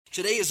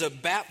Today is a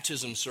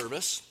baptism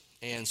service,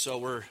 and so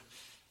we're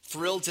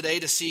thrilled today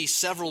to see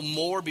several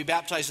more be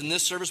baptized in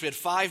this service. We had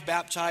 5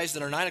 baptized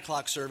in our 9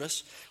 o'clock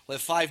service. We'll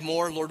have 5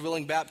 more, Lord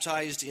willing,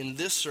 baptized in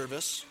this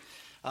service.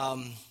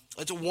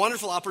 It's a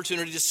wonderful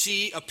opportunity to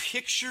see a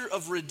picture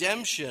of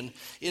redemption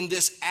in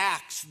this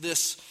act,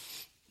 this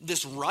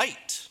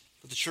rite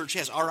that the church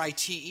has,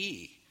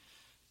 R-I-T-E.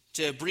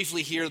 To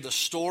briefly hear the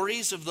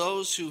stories of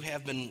those who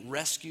have been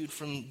rescued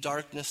from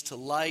darkness to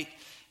light,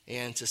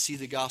 and to see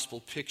the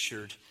gospel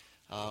pictured,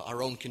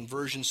 our own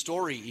conversion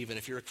story, even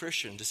if you're a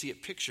Christian, to see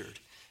it pictured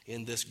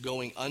in this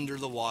going under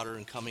the water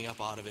and coming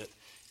up out of it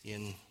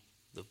in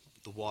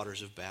the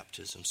waters of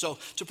baptism. So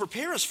to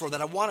prepare us for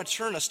that, I want to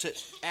turn us to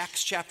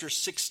Acts chapter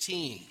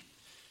 16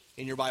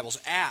 in your Bibles.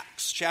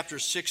 Acts chapter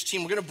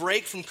 16. We're going to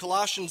break from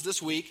Colossians this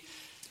week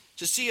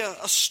to see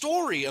a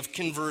story of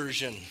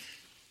conversion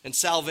and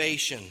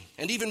salvation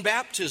and even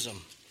baptism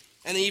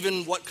and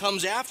even what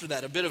comes after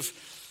that, a bit of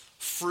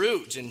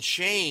fruit and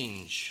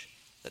change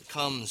that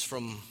comes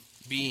from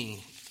being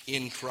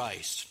in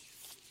Christ.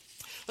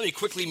 Let me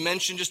quickly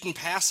mention, just in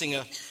passing,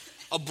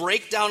 a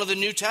breakdown of the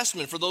New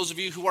Testament for those of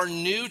you who are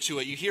new to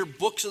it. You hear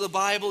books of the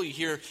Bible, you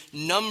hear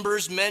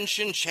numbers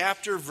mentioned,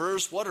 chapter,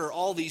 verse. What are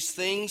all these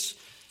things?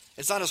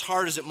 It's not as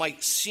hard as it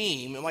might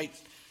seem.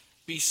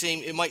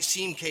 It might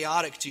seem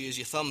chaotic to you as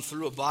you thumb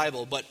through a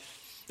Bible, but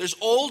there's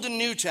Old and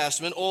New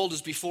Testament. Old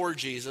is before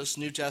Jesus.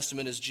 New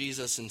Testament is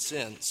Jesus and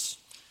since.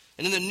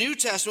 And in the New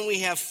Testament,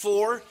 we have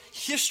 4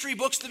 history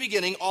books at the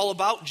beginning, all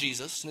about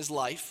Jesus and his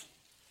life.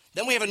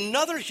 Then we have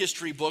another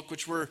history book,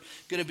 which we're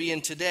going to be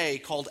in today,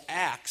 called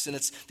Acts. And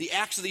it's the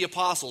Acts of the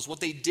Apostles,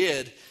 what they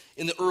did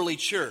in the early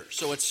church.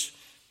 So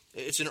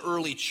it's an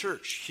early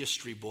church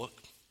history book.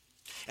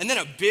 And then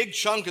a big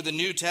chunk of the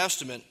New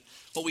Testament,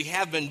 what we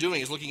have been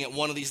doing is looking at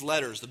one of these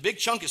letters. The big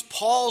chunk is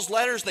Paul's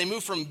letters. They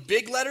move from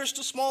big letters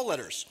to small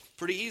letters.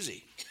 Pretty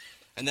easy.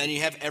 And then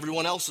you have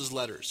everyone else's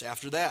letters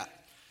after that.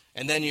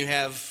 And then you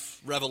have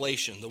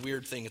Revelation, the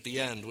weird thing at the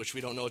end, which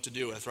we don't know what to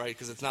do with, right?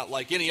 Because it's not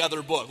like any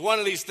other book. One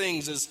of these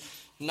things is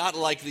not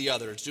like the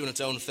other. It's doing its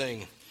own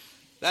thing.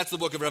 That's the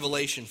book of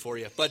Revelation for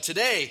you. But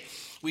today,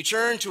 we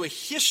turn to a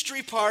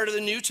history part of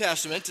the New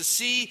Testament to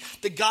see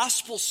the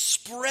gospel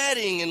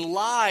spreading in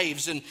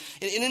lives and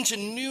into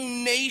new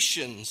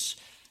nations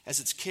as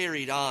it's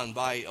carried on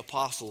by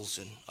apostles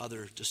and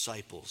other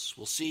disciples.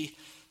 We'll see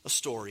a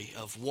story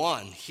of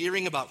one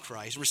hearing about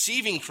Christ,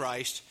 receiving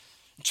Christ,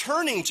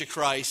 turning to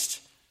Christ,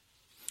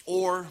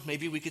 or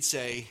maybe we could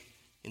say,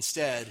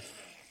 instead,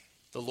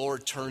 the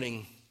Lord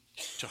turning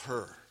to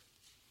her,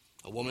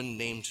 a woman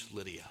named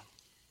Lydia.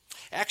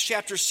 Acts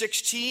chapter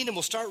 16, and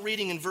we'll start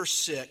reading in verse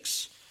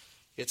 6.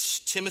 It's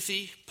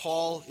Timothy,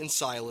 Paul, and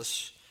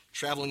Silas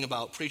traveling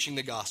about, preaching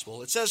the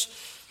gospel. It says,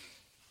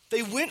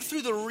 they went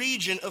through the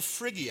region of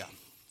Phrygia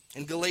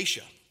and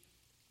Galatia,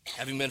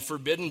 having been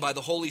forbidden by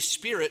the Holy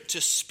Spirit to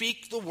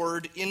speak the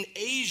word in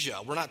Asia.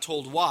 We're not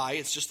told why.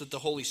 It's just that the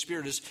Holy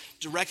Spirit is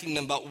directing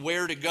them about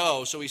where to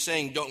go. So he's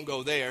saying, don't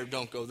go there,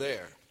 don't go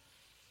there.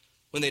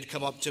 When they'd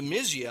come up to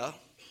Mysia,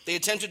 they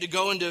attempted to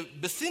go into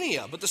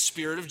Bithynia, but the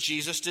Spirit of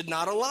Jesus did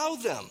not allow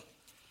them.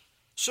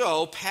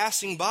 So,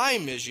 passing by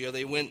Mysia,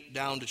 they went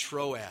down to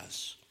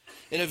Troas.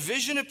 And a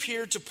vision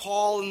appeared to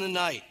Paul in the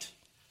night.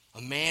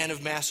 A man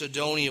of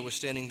Macedonia was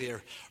standing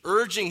there,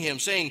 urging him,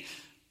 saying,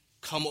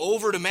 come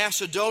over to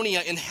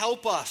Macedonia and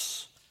help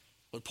us.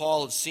 When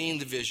Paul had seen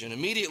the vision,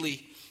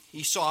 immediately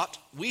we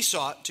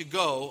sought to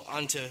go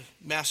unto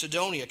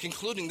Macedonia,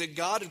 concluding that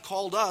God had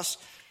called us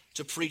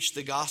to preach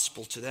the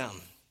gospel to them.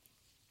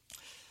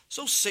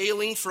 So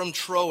sailing from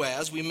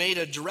Troas, we made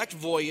a direct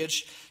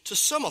voyage to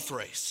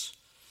Samothrace,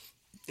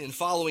 and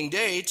following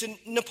day to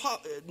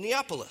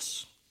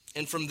Neapolis,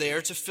 and from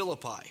there to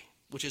Philippi,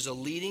 which is a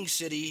leading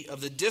city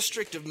of the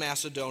district of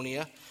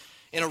Macedonia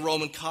and a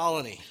Roman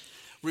colony.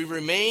 We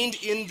remained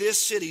in this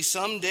city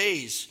some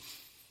days,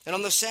 and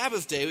on the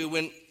Sabbath day we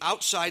went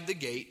outside the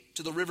gate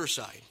to the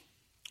riverside,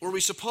 where we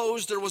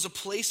supposed there was a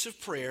place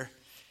of prayer,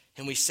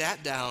 and we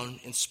sat down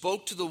and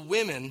spoke to the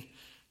women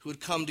who had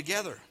come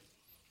together.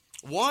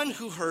 One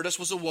who heard us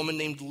was a woman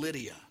named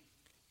Lydia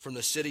from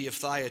the city of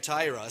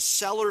Thyatira, a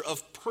seller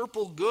of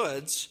purple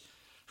goods,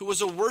 who was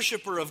a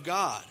worshiper of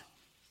God.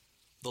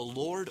 The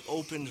Lord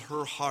opened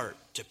her heart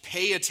to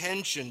pay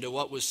attention to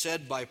what was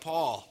said by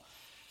Paul.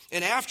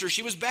 And after,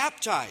 she was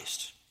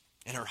baptized,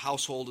 and her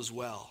household as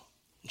well.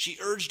 And she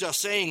urged us,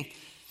 saying,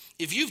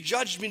 if you've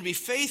judged me to be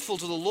faithful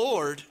to the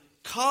Lord,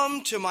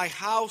 come to my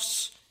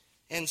house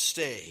and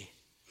stay.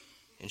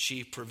 And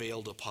she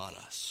prevailed upon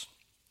us.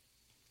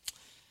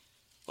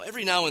 Well,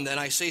 every now and then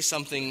I say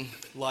something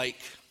like,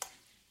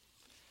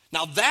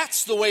 now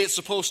that's the way it's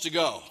supposed to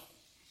go.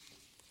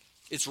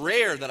 It's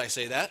rare that I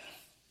say that.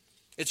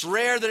 It's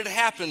rare that it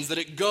happens, that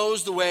it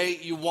goes the way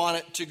you want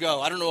it to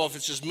go. I don't know if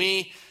it's just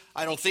me.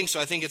 I don't think so.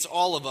 I think it's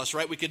all of us,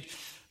 right? We could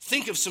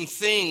think of some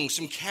things,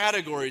 some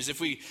categories. If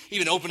we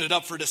even open it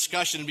up for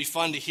discussion, it'd be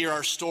fun to hear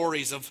our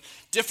stories of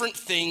different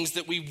things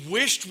that we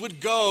wished would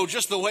go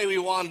just the way we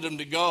wanted them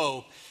to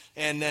go,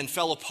 and then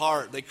fell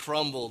apart. They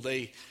crumbled.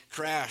 They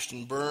crashed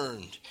and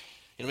burned.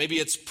 Maybe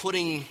it's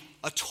putting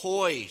a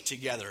toy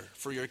together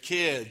for your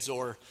kids,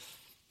 or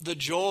the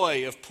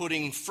joy of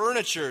putting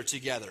furniture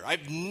together.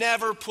 I've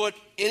never put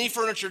any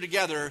furniture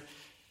together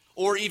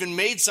or even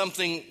made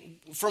something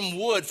from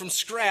wood, from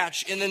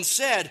scratch, and then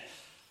said,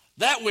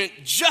 that went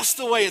just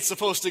the way it's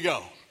supposed to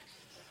go.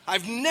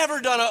 I've never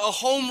done a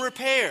home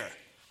repair.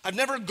 I've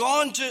never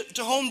gone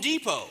to Home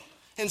Depot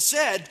and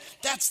said,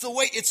 that's the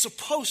way it's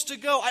supposed to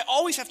go. I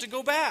always have to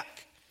go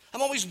back.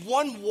 I'm always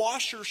one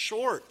washer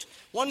short,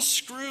 one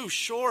screw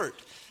short.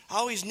 I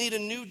always need a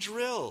new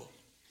drill.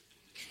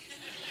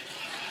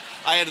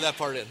 I added that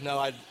part in.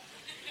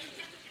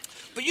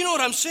 But you know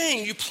what I'm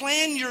saying? You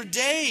plan your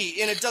day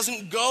and it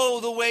doesn't go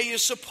the way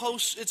it's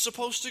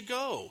supposed to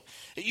go.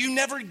 You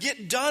never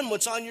get done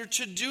what's on your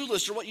to-do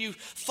list or what you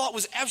thought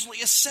was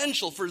absolutely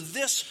essential for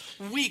this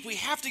week. We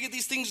have to get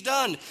these things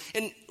done.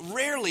 And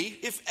rarely,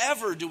 if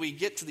ever, do we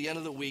get to the end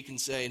of the week and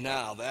say,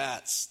 now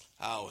that's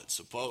how it's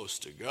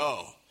supposed to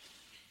go.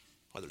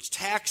 Whether it's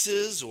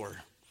taxes or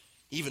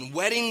even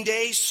wedding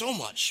day, so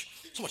much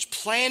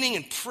planning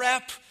and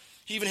prep.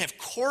 You even have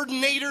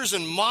coordinators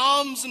and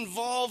moms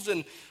involved,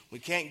 and we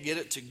can't get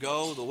it to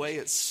go the way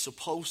it's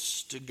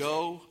supposed to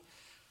go.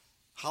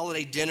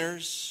 Holiday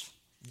dinners,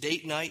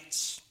 date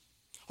nights,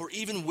 or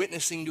even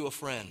witnessing to a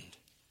friend.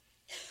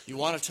 You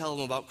want to tell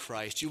them about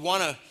Christ. You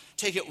want to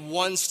take it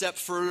one step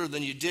further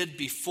than you did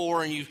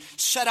before, and you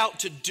set out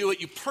to do it.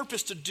 You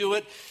purpose to do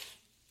it,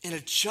 and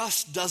it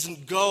just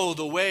doesn't go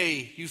the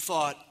way you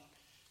thought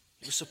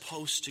it was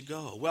supposed to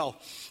go. Well,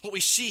 what we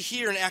see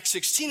here in Acts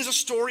 16 is a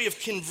story of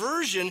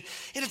conversion,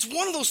 and it's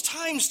one of those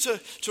times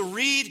to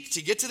read,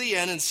 to get to the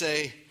end and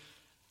say,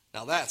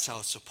 now that's how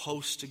it's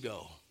supposed to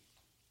go.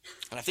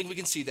 And I think we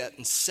can see that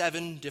in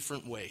 7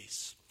 different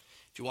ways,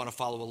 if you want to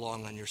follow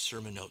along on your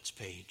sermon notes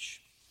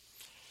page.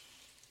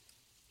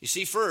 You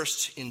see,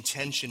 first,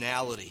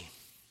 intentionality.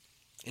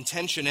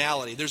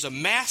 Intentionality. There's a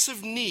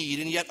massive need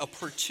and yet a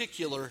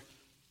particular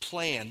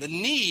plan. The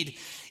need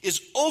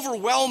is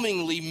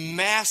overwhelmingly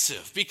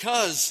massive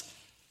because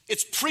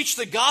it's preach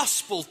the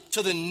gospel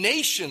to the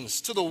nations,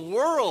 to the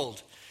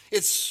world.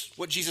 It's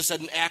what Jesus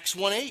said in Acts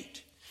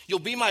 1:8. You'll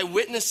be my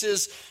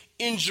witnesses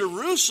in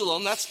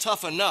Jerusalem, that's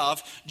tough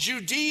enough.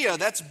 Judea,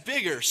 that's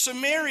bigger.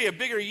 Samaria,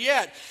 bigger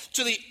yet.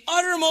 To the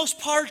uttermost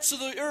parts of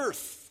the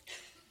earth.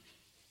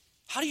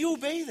 How do you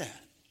obey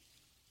that?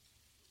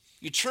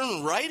 You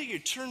turn right or you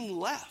turn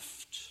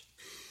left?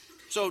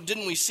 So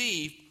didn't we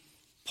see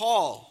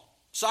Paul,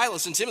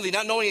 Silas, and Timothy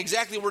not knowing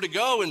exactly where to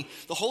go, and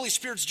the Holy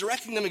Spirit's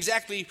directing them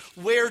exactly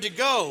where to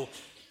go?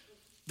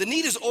 The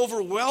need is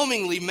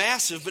overwhelmingly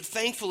massive, but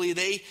thankfully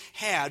they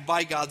had,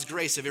 by God's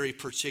grace, a very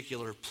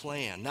particular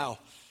plan. Now,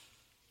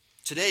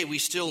 today we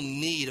still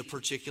need a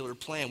particular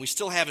plan. We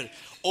still have an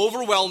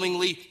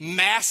overwhelmingly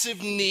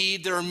massive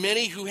need. There are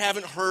many who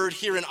haven't heard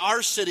here in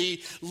our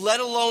city, let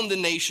alone the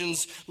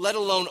nations, let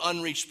alone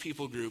unreached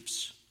people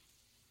groups.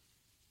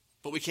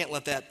 But we can't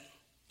let that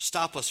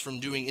stop us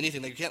from doing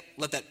anything. We can't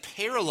let that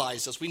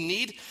paralyze us. We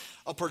need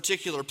a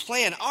particular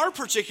plan. Our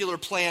particular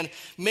plan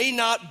may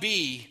not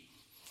be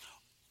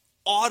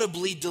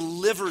audibly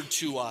delivered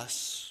to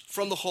us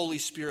from the Holy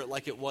Spirit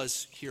like it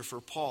was here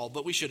for Paul,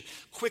 but we should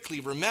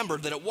quickly remember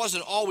that it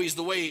wasn't always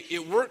the way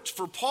it worked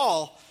for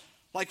Paul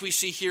like we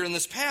see here in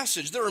this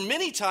passage. There are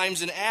many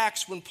times in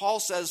Acts when Paul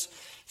says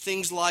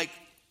things like,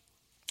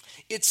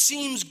 it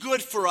seems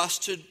good for us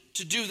to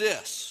do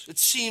this. It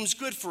seems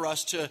good for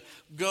us to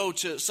go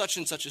to such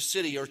and such a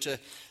city or to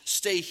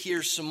stay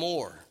here some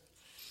more.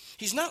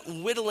 He's not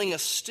whittling a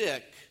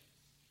stick,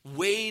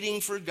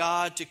 waiting for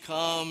God to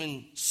come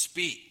and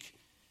speak.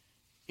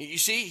 You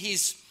see,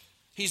 he's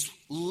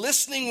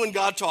listening when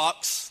God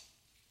talks,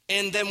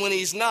 and then when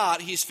he's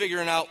not, he's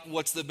figuring out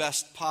what's the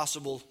best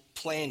possible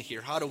plan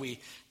here. How do we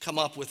come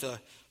up with a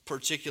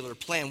particular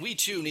plan? We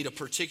too need a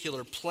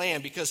particular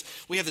plan because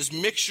we have this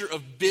mixture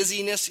of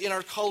busyness in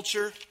our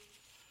culture,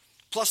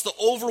 plus the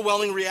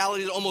overwhelming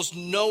reality that almost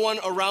no one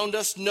around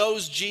us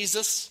knows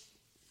Jesus.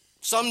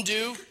 Some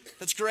do.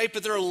 That's great,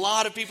 but there are a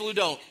lot of people who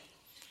don't.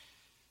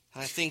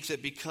 And I think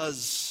that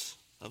because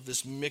of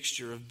this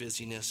mixture of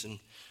busyness and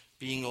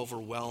being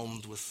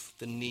overwhelmed with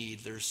the need,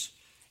 there's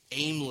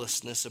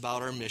aimlessness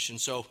about our mission.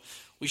 So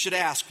we should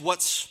ask,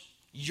 what's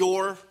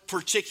your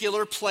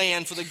particular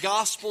plan for the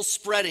gospel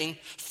spreading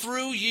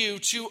through you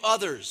to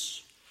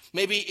others?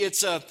 Maybe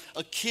it's a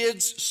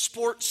kids'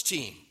 sports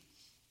team.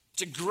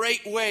 It's a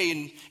great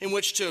way in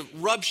which to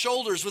rub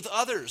shoulders with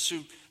others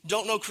who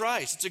don't know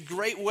Christ. It's a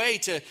great way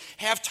to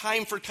have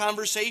time for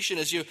conversation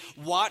as you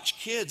watch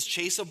kids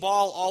chase a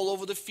ball all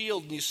over the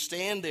field and you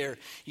stand there.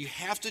 You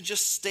have to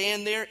just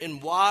stand there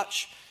and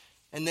watch,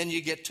 and then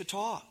you get to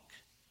talk.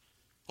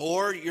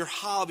 Or your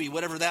hobby,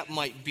 whatever that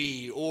might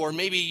be. Or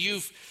maybe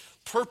you've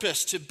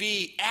purposed to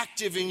be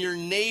active in your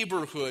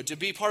neighborhood, to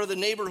be part of the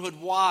neighborhood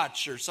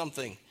watch or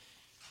something.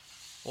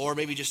 Or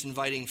maybe just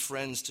inviting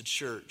friends to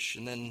church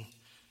and then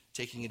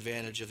taking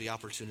advantage of the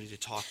opportunity to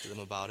talk to them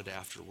about it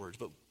afterwards.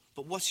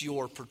 But what's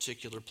your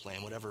particular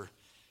plan, whatever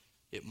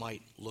it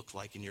might look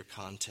like in your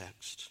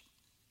context?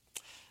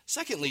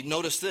 Secondly,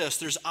 notice this,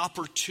 there's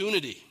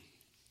opportunity.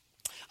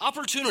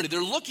 Opportunity.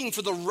 They're looking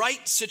for the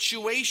right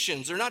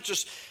situations. They're not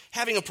just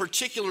having a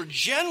particular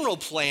general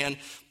plan,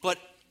 but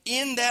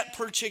in that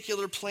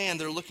particular plan,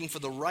 they're looking for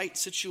the right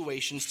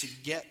situations to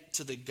get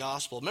to the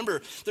gospel.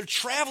 Remember, they're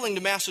traveling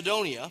to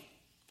Macedonia,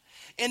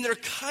 and they're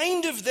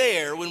kind of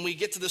there when we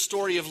get to the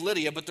story of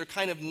Lydia, but they're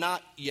kind of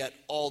not yet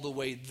all the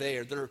way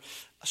there. They're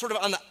sort of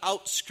on the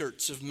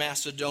outskirts of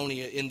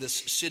Macedonia in this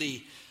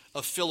city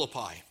of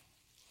Philippi.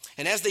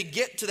 And as they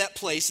get to that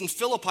place in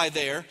Philippi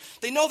there,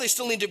 they know they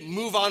still need to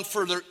move on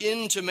further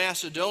into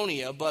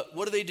Macedonia, but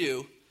what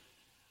do?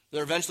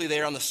 They're eventually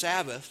there on the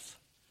Sabbath,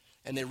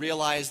 and they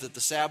realize that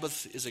the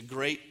Sabbath is a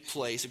great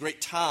place, a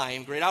great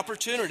time, great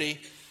opportunity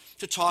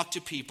to talk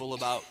to people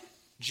about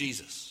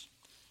Jesus.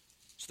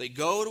 So they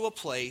go to a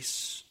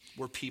place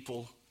where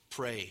people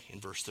pray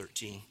in verse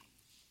 13.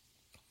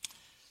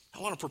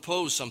 I want to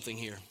propose something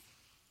here.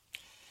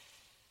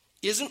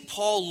 Isn't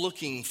Paul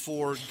looking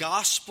for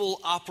gospel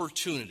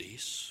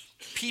opportunities,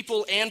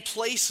 people and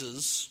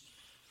places,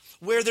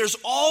 where there's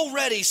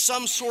already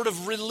some sort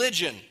of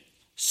religion,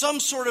 some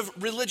sort of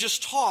religious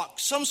talk,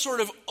 some sort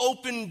of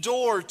open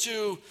door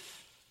to,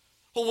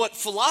 well, what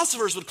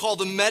philosophers would call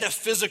the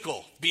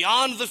metaphysical,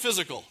 beyond the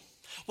physical?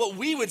 What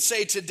we would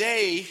say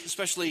today,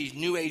 especially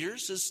New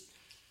Agers, is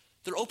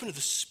they're open to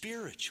the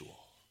spiritual.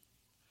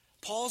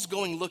 Paul's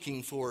going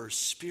looking for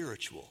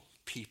spiritual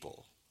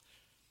people.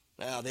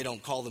 Now, they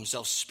don't call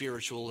themselves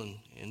spiritual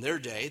in their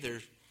day.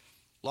 They're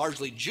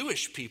largely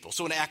Jewish people.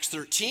 So in Acts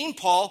 13,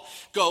 Paul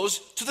goes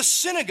to the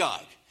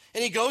synagogue.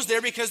 And he goes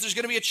there because there's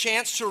going to be a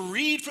chance to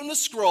read from the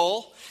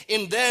scroll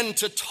and then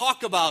to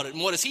talk about it.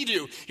 And what does he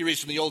do? He reads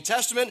from the Old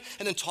Testament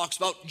and then talks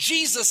about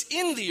Jesus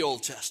in the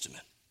Old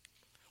Testament.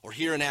 Or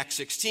here in Acts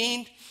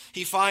 16,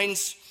 he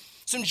finds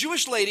some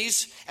Jewish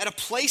ladies at a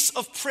place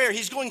of prayer.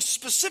 He's going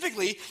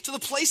specifically to the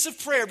place of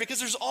prayer because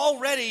there's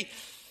already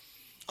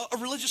a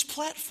religious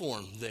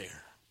platform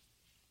there.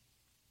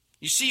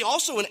 You see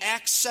also in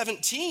Acts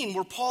 17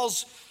 where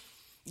Paul's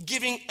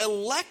giving a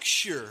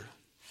lecture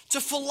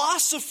to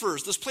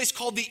philosophers, this place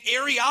called the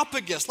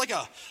Areopagus, like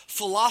a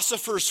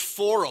philosopher's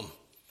forum.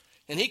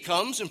 And he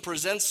comes and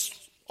presents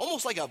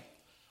almost like a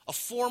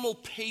formal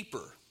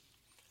paper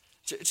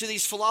to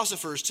these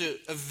philosophers to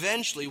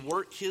eventually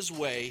work his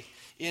way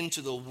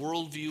into the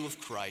worldview of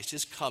Christ,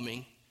 his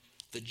coming,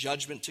 the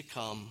judgment to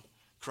come,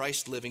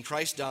 Christ living,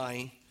 Christ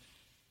dying.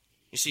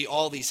 You see,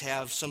 all these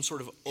have some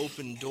sort of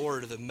open door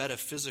to the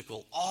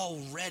metaphysical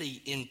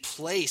already in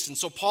place. And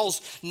so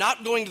Paul's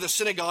not going to the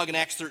synagogue in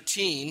Acts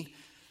 13,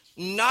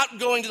 not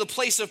going to the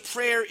place of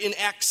prayer in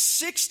Acts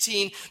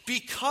 16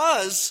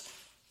 because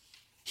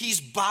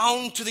he's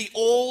bound to the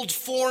old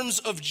forms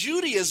of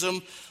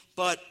Judaism,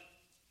 but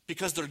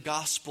because they're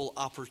gospel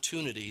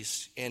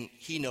opportunities, and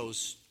he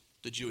knows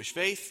the Jewish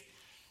faith,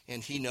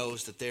 and he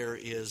knows that there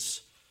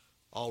is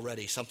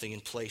already something in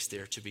place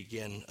there to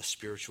begin a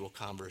spiritual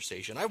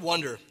conversation. I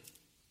wonder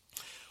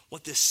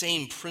what this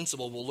same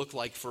principle will look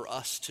like for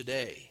us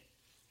today.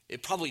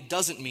 It probably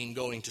doesn't mean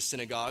going to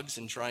synagogues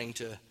and trying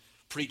to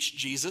preach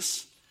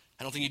Jesus.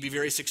 I don't think you'd be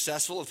very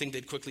successful. I think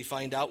they'd quickly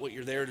find out what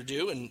you're there to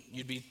do, and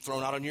you'd be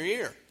thrown out on your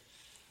ear.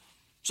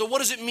 So what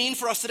does it mean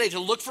for us today to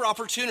look for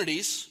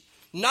opportunities,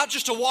 not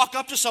just to walk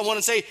up to someone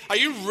and say, "Are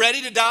you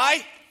ready to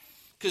die?"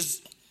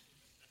 Because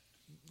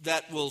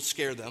that will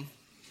scare them.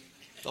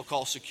 They'll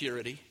call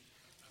security.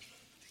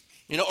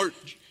 Or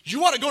you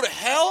want to go to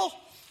hell?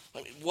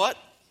 I mean, what?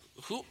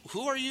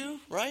 Who are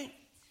you, right?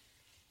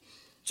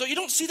 So you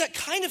don't see that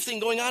kind of thing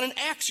going on in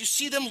Acts. You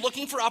see them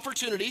looking for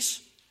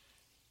opportunities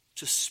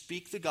to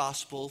speak the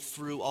gospel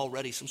through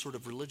already some sort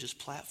of religious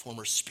platform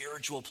or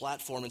spiritual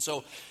platform. And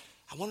so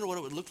I wonder what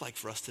it would look like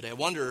for us today. I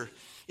wonder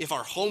if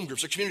our home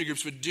groups, our community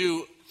groups would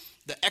do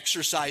the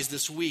exercise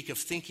this week of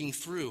thinking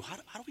through, how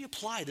do we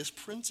apply this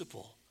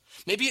principle?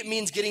 Maybe it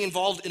means getting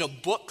involved in a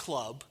book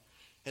club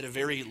at a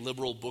very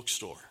liberal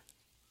bookstore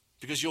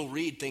because you'll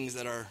read things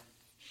that are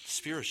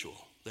spiritual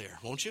there,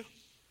 won't you?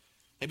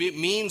 Maybe it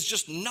means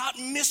just not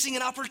missing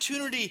an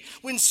opportunity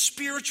when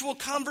spiritual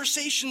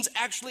conversations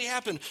actually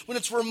happen. When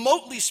it's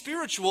remotely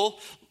spiritual,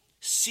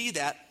 see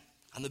that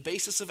on the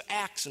basis of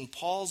Acts and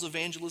Paul's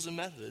evangelism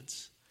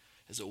methods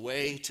as a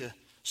way to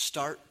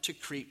start to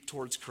creep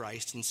towards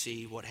Christ and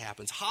see what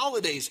happens.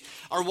 Holidays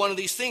are one of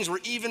these things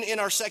where even in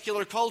our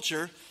secular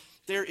culture,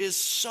 there is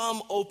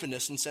some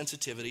openness and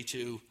sensitivity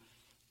to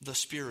the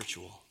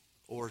spiritual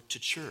or to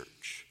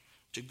church,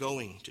 to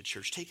going to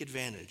church. Take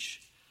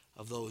advantage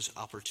of those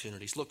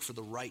opportunities. Look for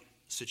the right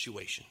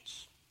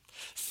situations.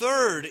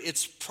 Third,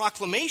 it's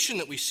proclamation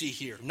that we see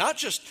here. Not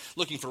just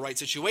looking for right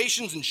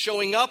situations and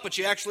showing up, but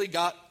you actually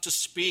got to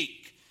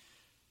speak.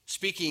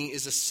 Speaking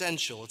is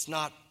essential. It's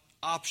not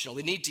optional.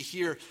 They need to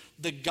hear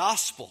the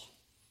gospel.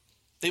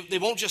 They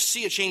won't just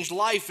see a changed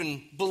life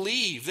and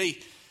believe.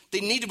 They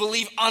need to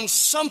believe on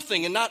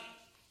something, and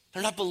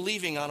they're not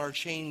believing on our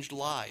changed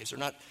lives. They're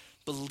not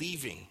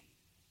believing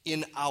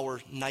in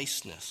our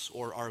niceness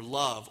or our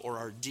love or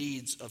our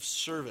deeds of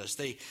service.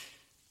 They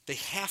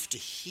have to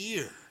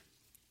hear.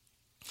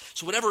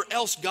 So whatever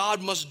else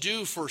God must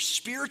do for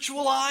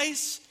spiritual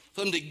eyes,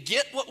 for them to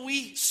get what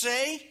we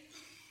say,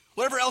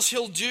 Whatever else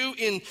he'll do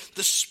in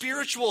the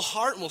spiritual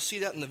heart, and we'll see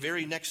that in the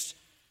very next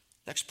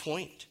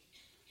point.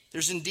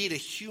 There's indeed a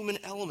human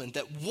element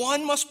that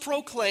one must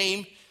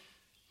proclaim,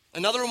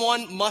 another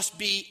one must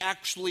be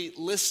actually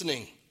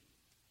listening.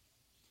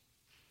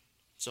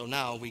 So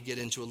now we get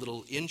into a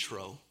little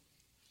intro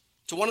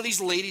to one of these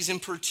ladies in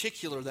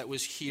particular that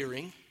was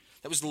hearing,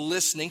 that was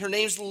listening. Her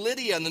name's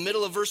Lydia. In the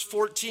middle of verse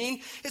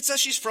 14, it says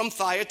she's from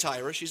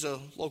Thyatira. She's a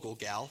local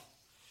gal.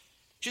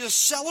 She's a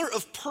seller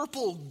of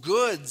purple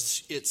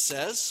goods, it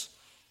says.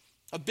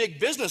 A big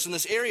business in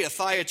this area.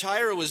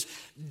 Thyatira was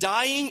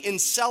dyeing and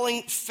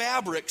selling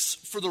fabrics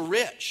for the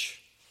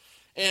rich.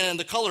 And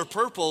the color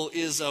purple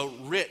is a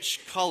rich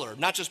color,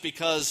 not just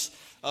because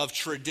of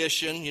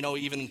tradition. You know,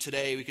 even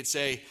today we could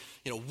say,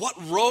 what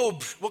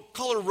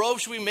color robe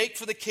should we make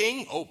for the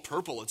king? Oh,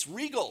 purple, it's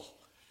regal.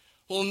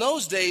 Well, in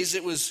those days,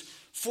 it was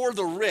for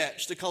the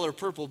rich, the color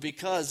purple,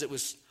 because it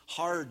was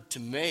hard to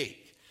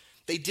make.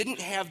 They didn't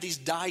have these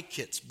dye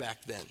kits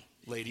back then,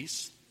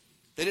 ladies.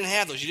 They didn't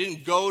have those. You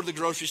didn't go to the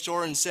grocery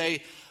store and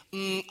say,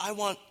 I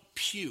want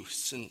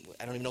puce. And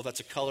I don't even know if that's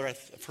a color.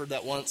 I've heard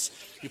that once.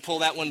 You pull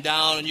that one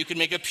down and you can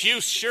make a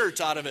puce shirt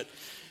out of it.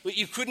 But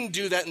you couldn't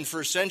do that in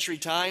first century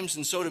times.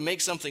 And so to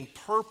make something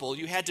purple,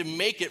 you had to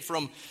make it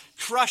from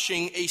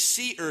crushing a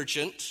sea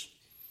urchin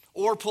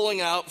or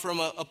pulling out from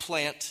a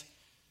plant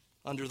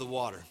under the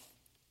water.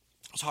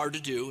 It was hard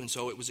to do, and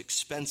so it was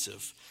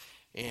expensive.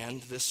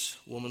 And this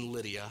woman,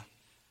 Lydia,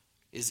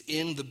 is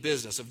in the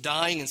business of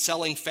dyeing and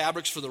selling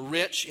fabrics for the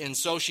rich, and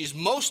so she's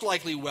most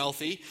likely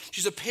wealthy.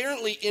 She's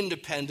apparently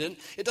independent.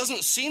 It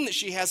doesn't seem that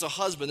she has a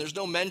husband. There's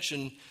no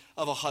mention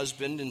of a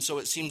husband, and so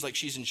it seems like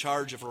she's in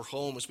charge of her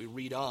home as we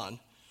read on.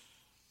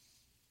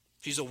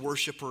 She's a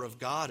worshiper of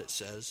God, it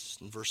says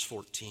in verse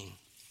 14.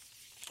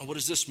 And what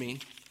does this mean?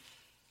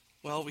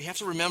 Well, we have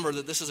to remember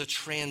that this is a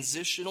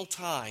transitional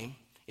time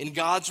in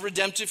God's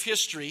redemptive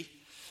history.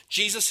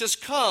 Jesus has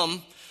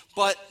come,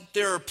 but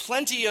there are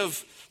plenty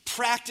of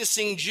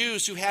practicing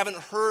Jews who haven't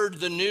heard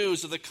the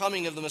news of the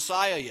coming of the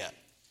Messiah yet.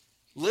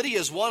 Lydia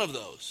is one of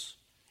those.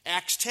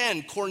 Acts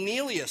 10,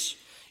 Cornelius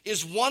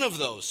is one of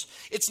those.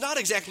 It's not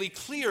exactly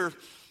clear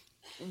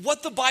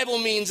what the Bible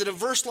means in a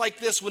verse like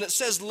this when it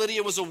says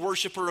Lydia was a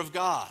worshiper of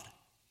God.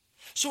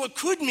 So it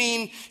could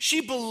mean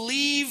she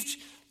believed,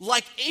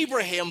 like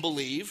Abraham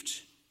believed,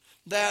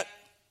 that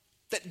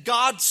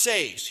God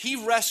saves.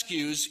 He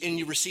rescues, and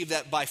you receive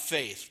that by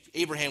faith.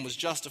 Abraham was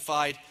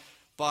justified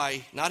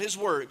by not his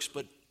works,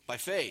 but by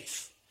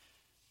faith.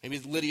 Maybe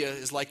Lydia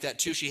is like that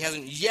too. She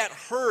hasn't yet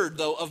heard,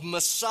 though, of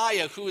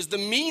Messiah, who is the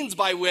means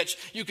by which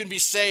you can be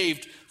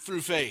saved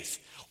through faith.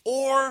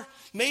 Or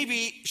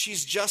maybe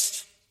she's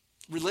just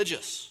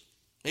religious.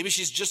 Maybe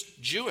she's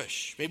just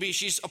Jewish. Maybe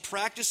she's a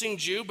practicing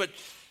Jew, but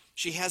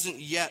she hasn't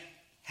yet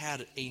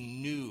had a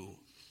new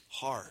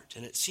heart.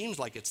 And it seems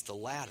like it's the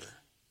latter.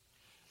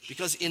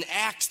 Because in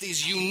Acts,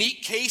 these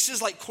unique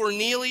cases like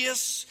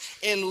Cornelius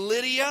and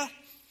Lydia,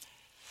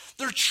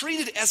 they're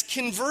treated as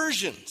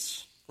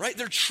conversions, right?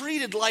 They're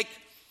treated like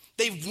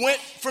they went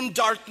from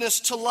darkness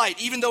to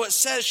light. Even though it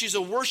says she's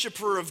a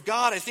worshiper of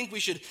God, I think we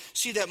should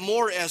see that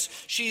more as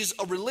she's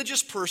a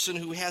religious person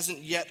who hasn't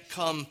yet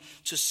come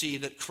to see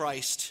that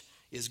Christ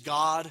is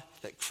God,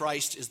 that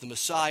Christ is the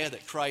Messiah,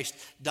 that Christ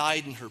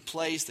died in her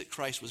place, that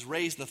Christ was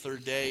raised on the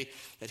third day,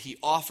 that he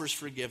offers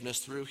forgiveness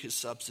through his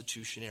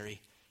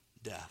substitutionary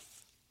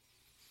death.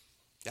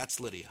 That's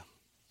Lydia.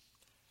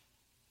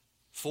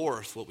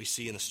 Fourth, what we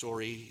see in the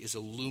story is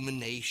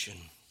illumination.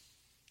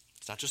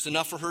 It's not just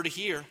enough for her to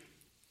hear.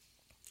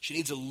 She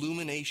needs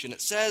illumination.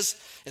 It says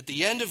at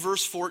the end of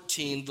verse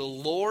 14, the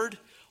Lord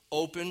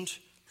opened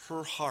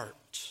her heart.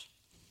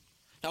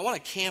 Now I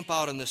want to camp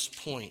out on this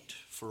point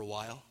for a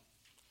while.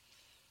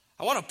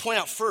 I want to point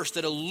out first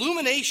that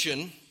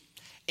illumination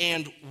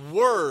and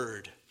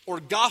word or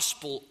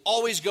gospel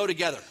always go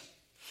together.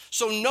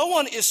 So no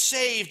one is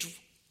saved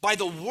by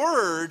the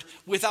word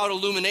without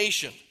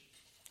illumination.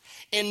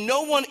 And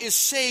no one is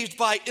saved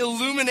by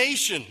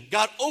illumination.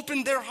 God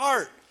opened their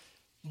heart,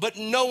 but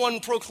no one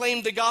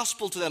proclaimed the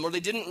gospel to them, or they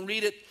didn't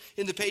read it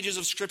in the pages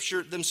of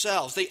Scripture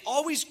themselves. They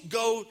always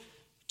go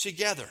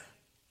together.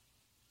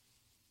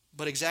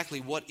 But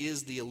exactly what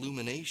is the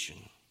illumination?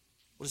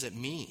 What does it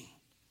mean?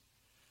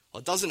 Well,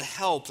 it doesn't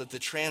help that the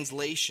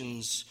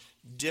translations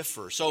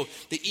differ. So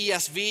the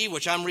ESV,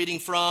 which I'm reading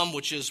from,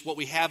 which is what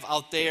we have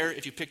out there,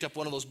 if you picked up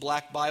one of those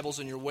black Bibles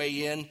on your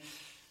way in,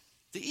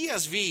 the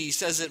ESV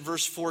says at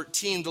verse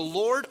 14, the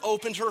Lord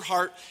opened her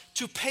heart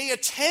to pay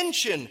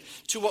attention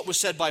to what was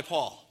said by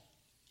Paul.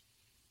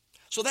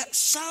 So that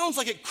sounds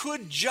like it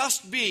could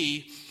just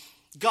be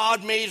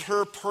God made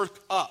her perk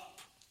up.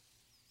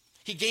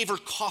 He gave her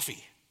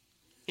coffee.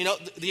 You know,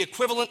 the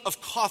equivalent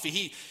of coffee.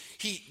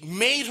 He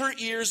made her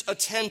ears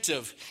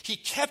attentive. He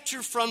kept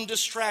her from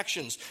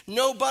distractions.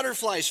 No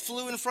butterflies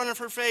flew in front of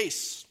her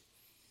face.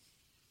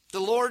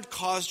 The Lord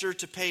caused her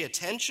to pay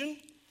attention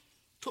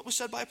to what was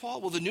said by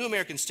Paul. Well, the New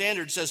American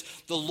Standard says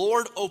the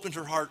Lord opened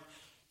her heart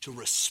to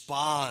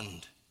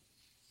respond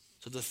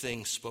to the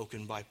things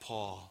spoken by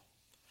Paul.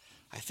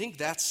 I think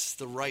that's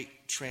the right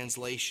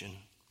translation.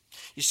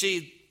 You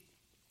see,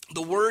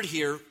 the word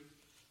here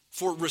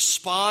for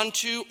respond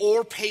to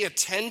or pay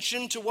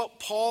attention to what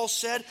Paul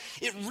said,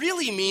 it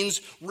really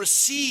means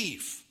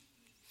receive.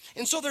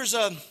 And so there's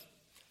a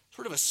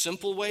sort of a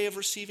simple way of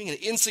receiving, an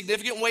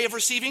insignificant way of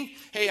receiving.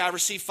 Hey, I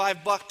received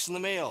 $5 in the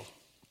mail.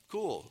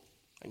 Cool,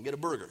 I can get a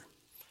burger.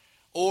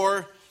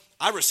 Or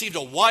I received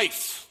a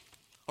wife,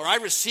 or I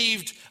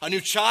received a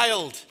new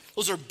child.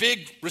 Those are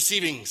big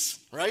receivings,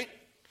 right?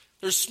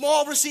 There's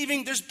small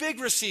receiving, there's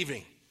big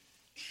receiving.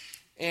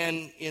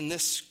 And in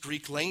this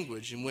Greek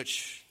language in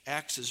which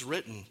Acts is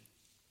written,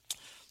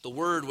 the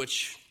word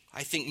which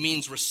I think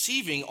means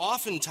receiving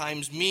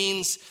oftentimes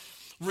means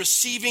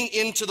receiving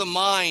into the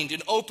mind,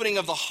 an opening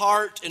of the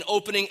heart, an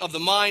opening of the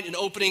mind, an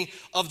opening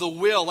of the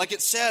will. Like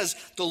it says,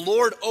 the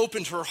Lord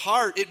opened her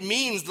heart. It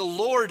means the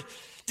Lord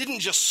didn't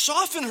just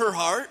soften her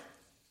heart.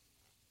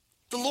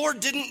 The Lord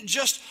didn't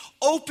just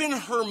open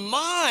her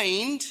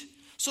mind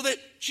so that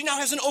she now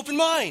has an open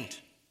mind.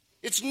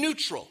 It's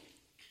neutral.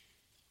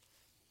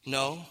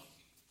 No,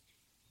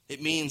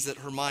 it means that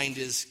her mind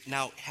is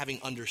now having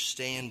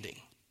understanding.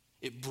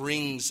 It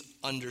brings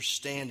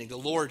understanding. The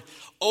Lord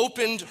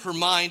opened her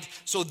mind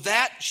so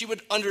that she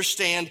would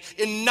understand,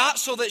 and not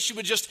so that she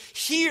would just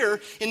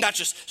hear, and not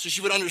just so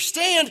she would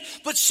understand,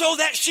 but so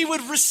that she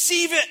would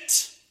receive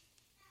it.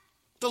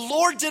 The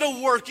Lord did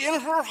a work in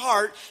her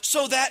heart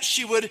so that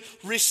she would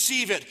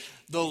receive it.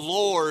 The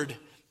Lord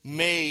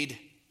made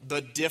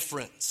the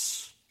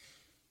difference.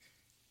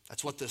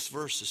 That's what this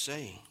verse is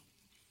saying.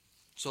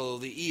 So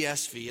the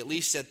ESV, at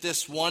least at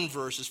this one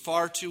verse, is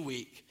far too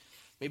weak,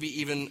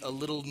 maybe even a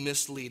little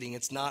misleading.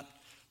 It's not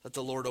that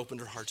the Lord opened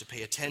her heart to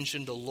pay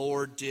attention. The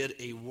Lord did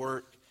a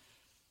work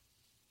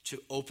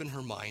to open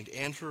her mind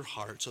and her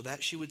heart so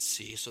that she would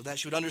see, so that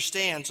she would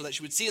understand, so that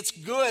she would see it's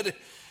good,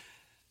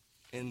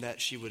 and that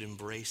she would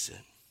embrace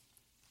it.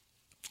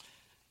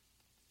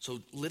 So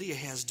Lydia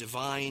has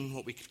divine,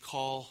 what we could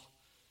call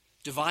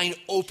divine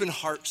open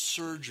heart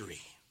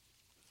surgery.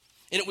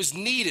 And it was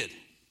needed.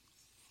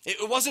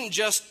 It wasn't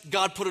just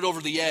God put it over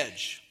the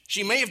edge.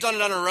 She may have done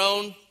it on her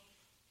own,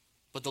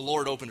 but the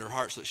Lord opened her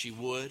heart so that she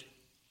would,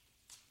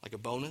 like a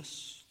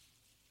bonus.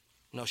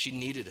 No, she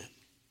needed it.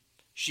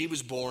 She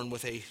was born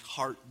with a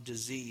heart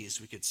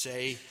disease, we could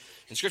say.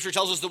 And Scripture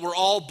tells us that we're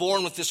all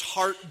born with this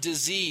heart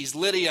disease.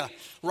 Lydia,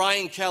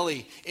 Ryan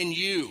Kelly, and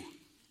you.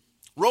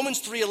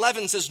 Romans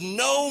 3:11 says,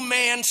 no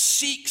man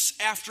seeks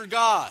after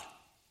God.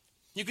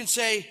 You can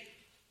say,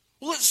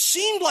 well, it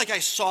seemed like I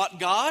sought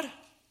God.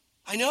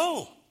 I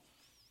know.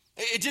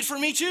 It did for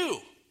me too.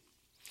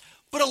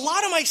 But a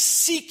lot of my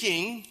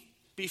seeking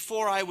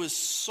before I was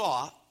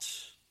sought,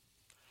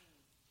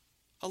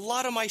 a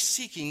lot of my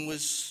seeking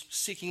was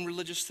seeking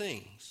religious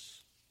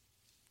things,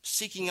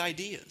 seeking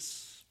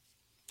ideas.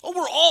 Oh,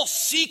 we're all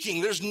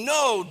seeking. There's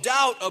no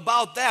doubt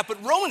about that.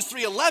 But Romans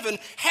 3:11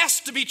 has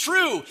to be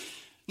true.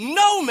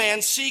 No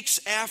man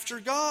seeks after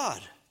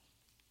God.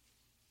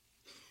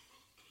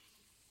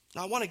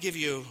 Now, I want to give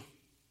you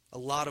a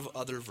lot of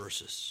other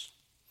verses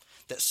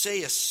that say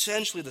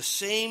essentially the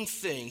same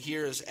thing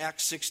here as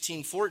Acts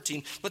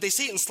 16:14, but they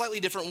say it in slightly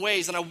different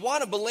ways. And I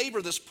want to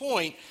belabor this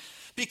point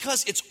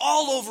because it's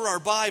all over our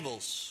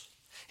Bibles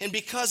and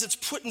because it's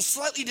put in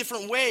slightly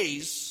different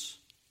ways,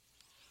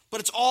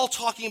 but it's all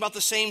talking about the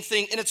same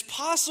thing. And it's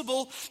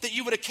possible that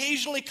you would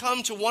occasionally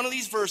come to one of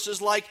these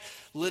verses like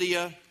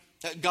Lydia,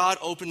 that God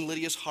opened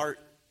Lydia's heart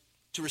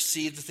to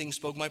receive the things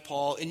spoken by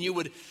Paul, and you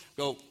would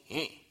go,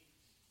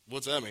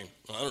 what's that mean?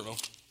 I don't know.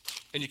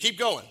 And you keep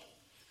going.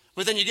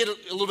 But then you get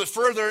a little bit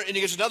further, and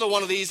you get to another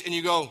one of these, and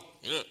you go,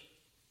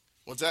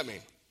 what's that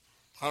mean?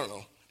 I don't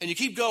know. And you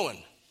keep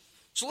going.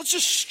 So let's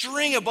just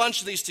string a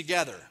bunch of these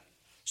together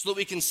so that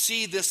we can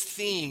see this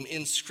theme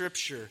in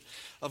Scripture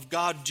of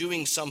God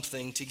doing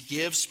something to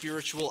give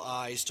spiritual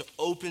eyes, to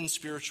open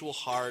spiritual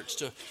hearts,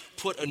 to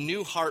put a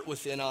new heart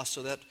within us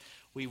so that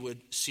we would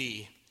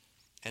see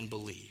and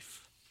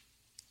believe.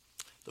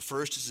 The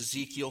first is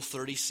Ezekiel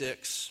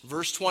 36,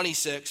 verse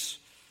 26.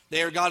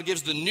 There, God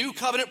gives the new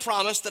covenant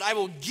promise that I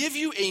will give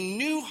you a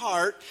new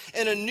heart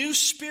and a new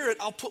spirit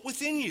I'll put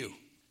within you.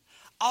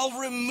 I'll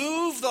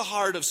remove the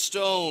heart of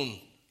stone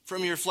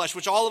from your flesh,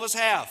 which all of us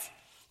have.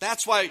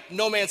 That's why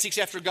no man seeks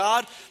after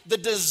God. The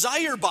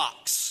desire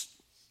box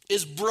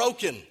is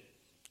broken,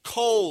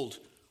 cold,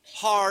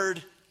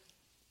 hard,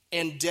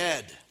 and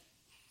dead.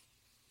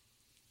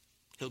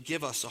 He'll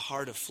give us a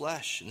heart of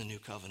flesh in the new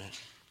covenant.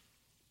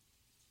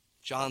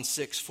 John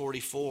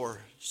 6:44,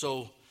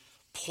 so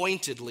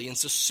pointedly and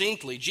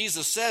succinctly,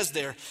 Jesus says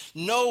there,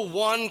 no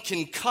one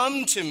can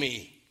come to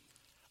me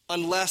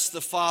unless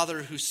the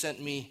Father who sent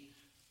me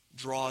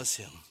draws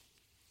him.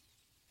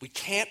 We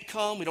can't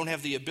come. We don't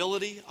have the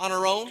ability on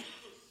our own.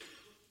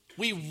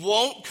 We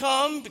won't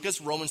come because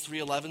Romans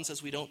 3:11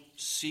 says we don't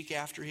seek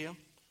after him.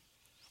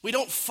 We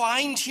don't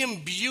find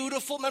him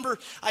beautiful. Remember,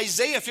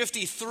 Isaiah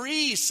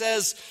 53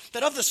 says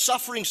that of the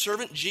suffering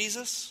servant,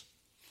 Jesus,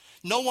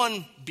 no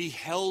one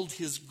beheld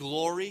his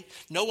glory.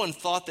 No one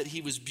thought that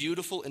he was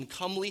beautiful and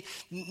comely.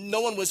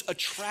 No one was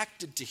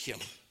attracted to him.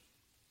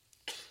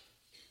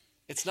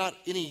 It's not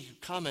any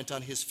comment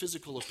on his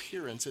physical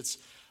appearance. It's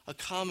a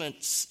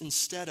comment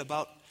instead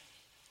about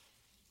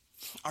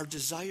our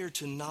desire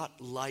to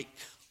not like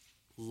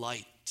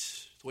light.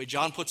 The way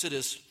John puts it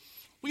is,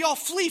 we all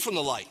flee from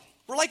the light.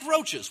 We're like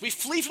roaches. We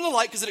flee from the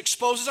light because it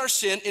exposes our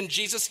sin, and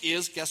Jesus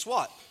is, guess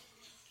what?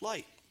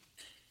 Light.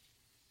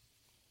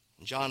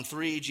 In John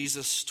 3,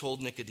 Jesus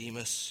told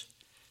Nicodemus,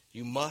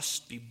 you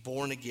must be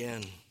born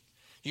again.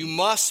 You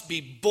must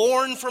be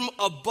born from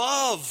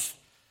above.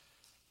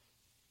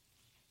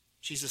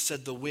 Jesus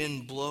said the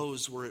wind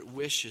blows where it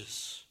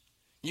wishes.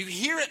 You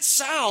hear it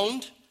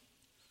sound,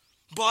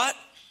 but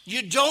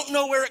you don't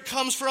know where it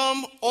comes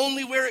from,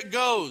 only where it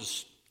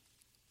goes.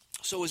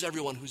 So is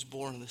everyone who's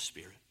born of the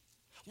Spirit.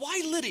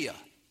 Why Lydia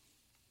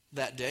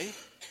that day?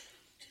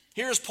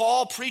 Here's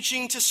Paul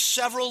preaching to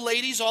several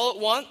ladies all at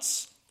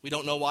once. We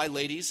don't know why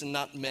ladies and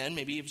not men.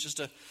 Maybe it was just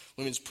a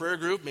women's prayer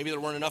group. Maybe there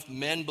weren't enough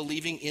men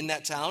believing in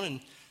that town, and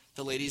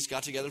the ladies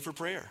got together for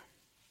prayer.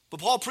 But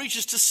Paul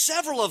preaches to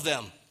several of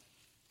them,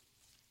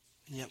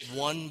 and yet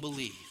one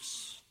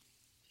believes.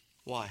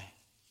 Why?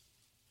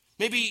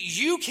 Maybe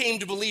you came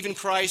to believe in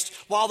Christ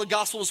while the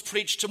gospel was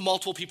preached to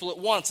multiple people at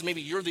once, and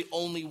maybe you're the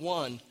only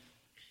one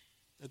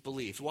that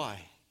believed.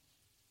 Why?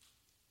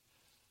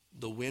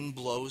 The wind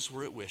blows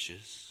where it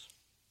wishes.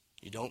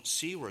 You don't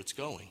see where it's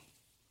going.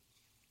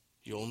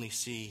 You only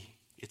see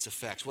its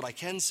effects. What I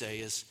can say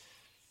is,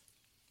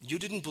 you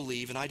didn't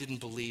believe and I didn't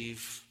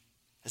believe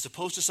as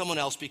opposed to someone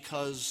else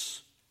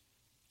because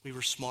we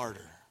were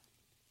smarter,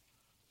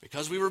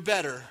 because we were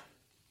better,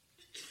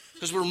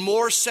 because we're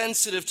more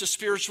sensitive to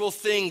spiritual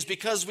things,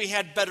 because we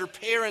had better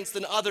parents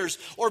than others,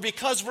 or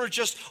because we're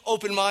just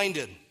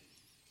open-minded.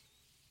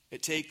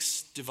 It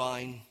takes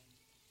divine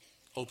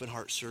open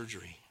heart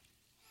surgery.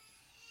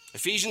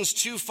 Ephesians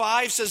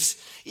 2:5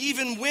 says,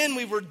 even when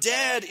we were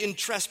dead in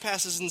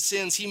trespasses and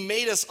sins, he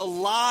made us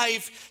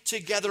alive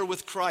together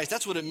with Christ.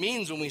 That's what it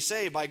means when we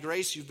say, by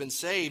grace you've been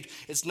saved.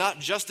 It's not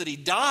just that he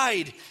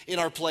died in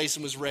our place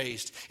and was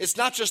raised. It's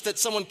not just that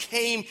someone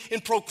came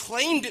and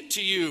proclaimed it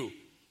to you.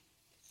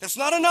 That's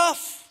not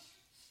enough.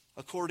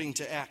 According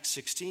to Acts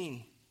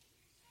 16,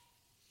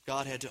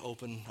 God had to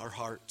open our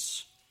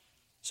hearts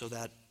so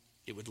that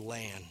it would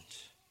land.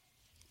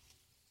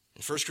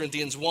 In 1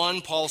 Corinthians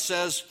 1, Paul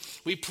says,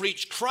 we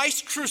preach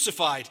Christ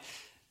crucified.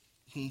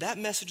 And that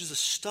message is a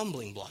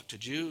stumbling block to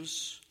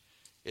Jews.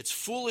 It's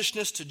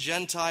foolishness to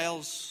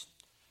Gentiles.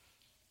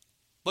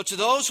 But to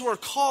those who are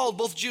called,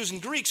 both Jews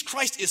and Greeks,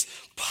 Christ is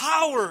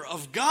power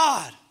of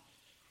God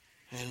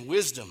and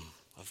wisdom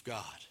of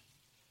God.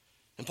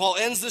 And Paul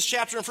ends this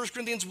chapter in 1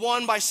 Corinthians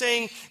 1 by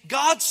saying,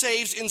 God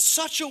saves in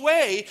such a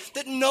way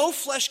that no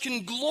flesh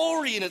can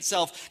glory in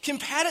itself, can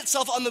pat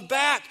itself on the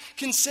back,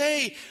 can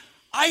say,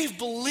 I've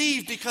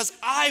believed because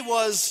I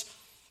was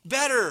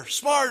better,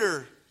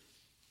 smarter,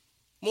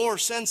 more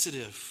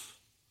sensitive,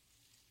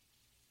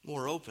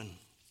 more open.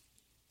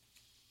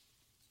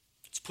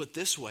 It's put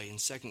this way in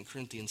 2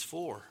 Corinthians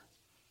 4.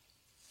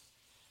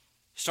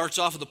 Starts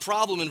off with a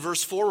problem in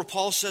verse 4 where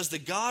Paul says the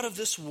God of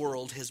this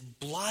world has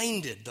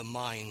blinded the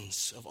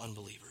minds of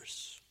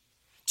unbelievers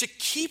to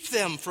keep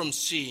them from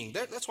seeing.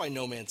 That's why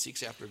no man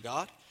seeks after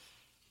God.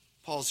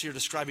 Paul's here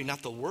describing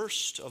not the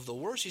worst of the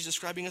worst, he's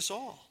describing us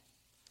all.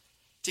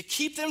 To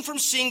keep them from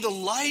seeing the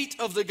light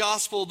of the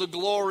gospel, the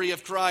glory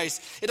of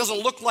Christ. It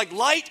doesn't look like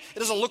light. It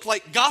doesn't look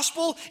like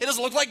gospel. It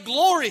doesn't look like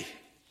glory.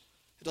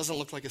 It doesn't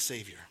look like a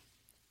Savior.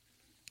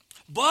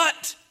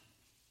 But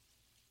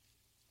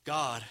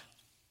God,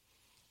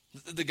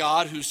 the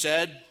God who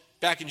said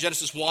back in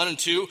Genesis 1 and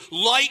 2,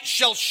 light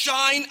shall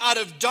shine out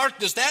of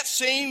darkness. That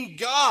same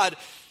God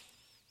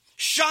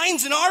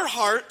shines in our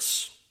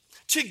hearts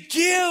to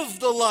give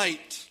the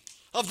light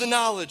of the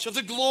knowledge of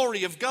the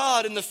glory of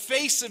God in the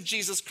face of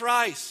Jesus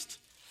Christ.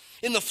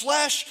 In the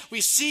flesh,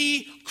 we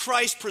see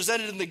Christ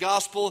presented in the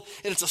gospel,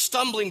 and it's a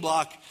stumbling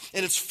block,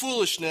 and it's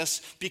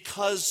foolishness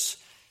because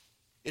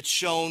it's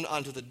shown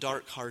onto the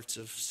dark hearts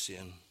of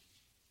sin.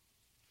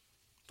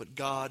 But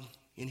God,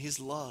 in his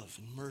love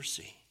and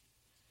mercy,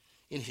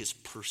 in his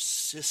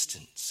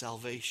persistent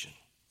salvation,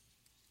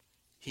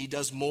 he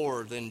does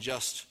more than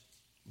just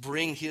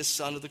bring his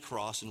son to the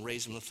cross and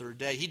raise him the third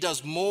day. He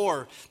does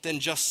more than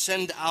just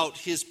send out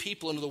his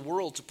people into the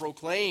world to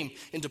proclaim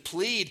and to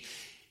plead.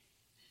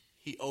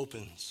 He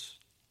opens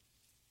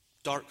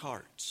dark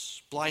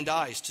hearts, blind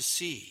eyes to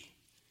see.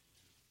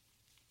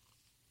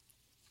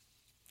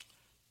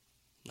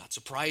 Not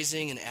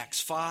surprising, in Acts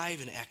 5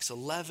 and Acts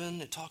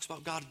 11, it talks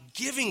about God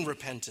giving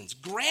repentance,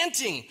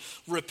 granting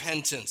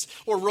repentance.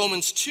 Or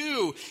Romans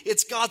 2,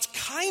 it's God's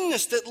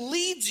kindness that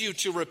leads you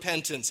to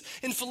repentance.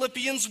 In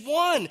Philippians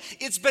 1,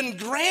 it's been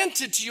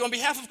granted to you on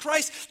behalf of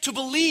Christ to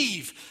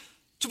believe.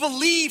 To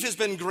believe has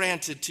been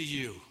granted to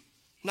you.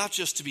 Not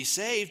just to be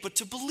saved, but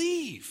to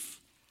believe.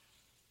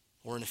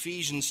 Or in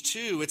Ephesians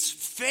 2, it's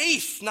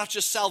faith, not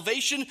just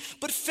salvation,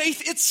 but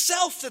faith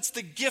itself that's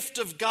the gift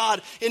of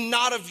God and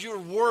not of your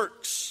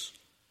works,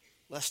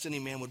 lest any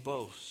man would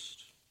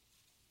boast.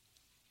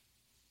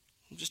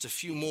 Just a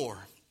few more.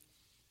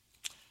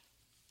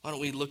 Why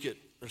don't we look at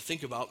or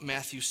think about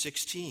Matthew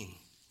 16?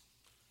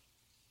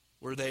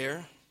 were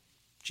there.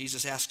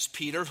 Jesus asks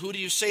Peter, "Who do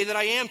you say that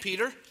I am,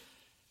 Peter?"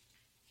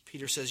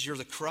 Peter says, "You're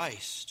the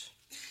Christ,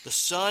 the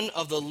Son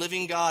of the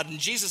living God." And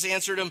Jesus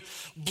answered him,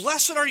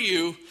 "Blessed are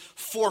you,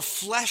 for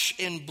flesh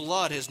and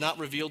blood has not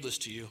revealed this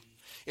to you."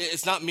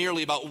 It's not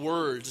merely about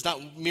words. It's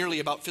not merely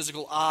about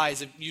physical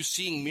eyes, you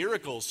seeing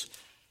miracles.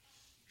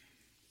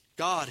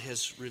 God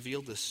has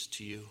revealed this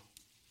to you.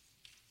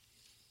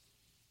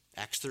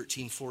 Acts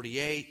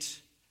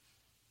 13:48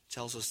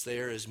 tells us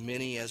there, as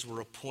many as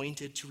were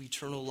appointed to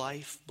eternal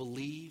life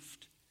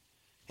believed.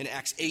 In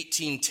Acts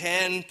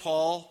 18:10,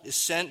 Paul is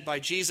sent by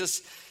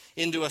Jesus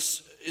into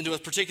a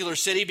particular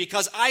city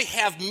because I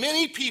have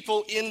many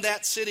people in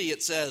that city,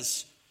 it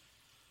says.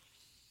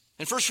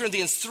 In 1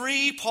 Corinthians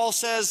 3, Paul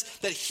says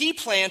that he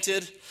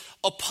planted,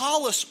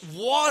 Apollos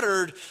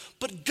watered,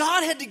 but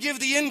God had to give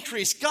the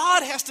increase.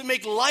 God has to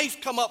make life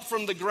come up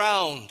from the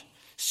ground.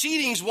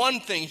 Seeding's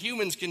one thing,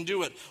 humans can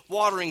do it.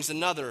 Watering's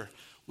another.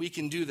 We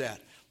can do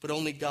that, but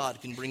only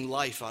God can bring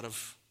life out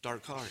of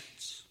dark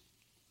hearts.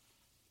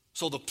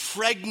 So the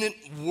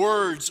pregnant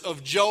words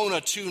of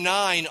Jonah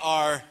 2:9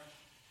 are,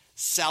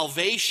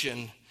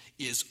 salvation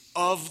is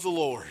of the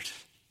Lord.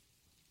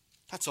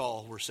 That's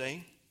all we're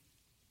saying.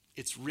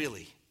 It's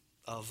really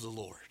of the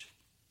Lord.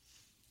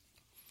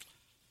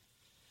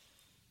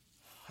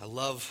 I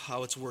love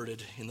how it's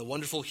worded in the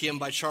wonderful hymn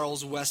by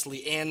Charles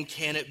Wesley, "And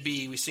Can It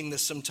Be?" We sing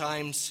this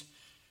sometimes.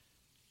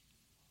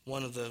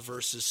 One of the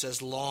verses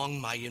says, "Long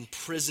my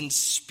imprisoned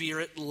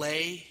spirit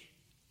lay,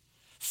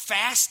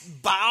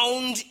 fast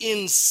bound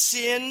in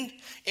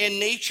sin and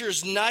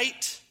nature's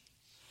night.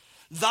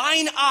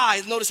 Thine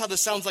eye," notice how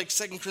this sounds like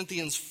 2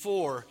 Corinthians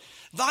 4,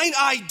 "thine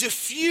eye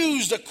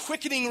diffused a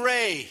quickening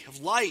ray of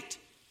light.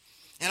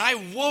 And I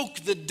woke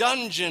the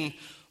dungeon,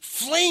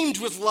 flamed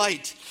with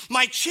light.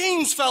 My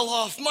chains fell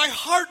off, my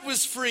heart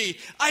was free.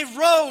 I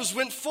rose,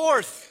 went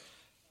forth,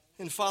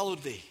 and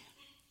followed thee."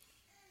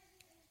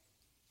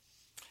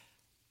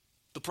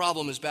 The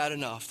problem is bad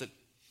enough that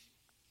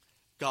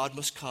God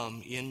must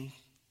come into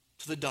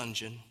the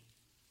dungeon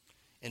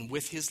and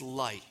with his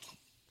light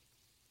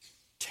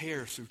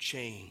tear through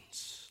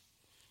chains.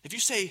 If you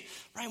say,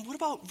 "Ryan, what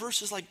about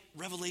verses like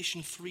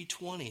Revelation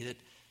 3:20 that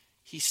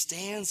he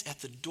stands at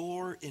the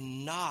door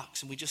and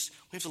knocks, and we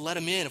have to let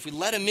him in. If we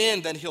let him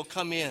in, then he'll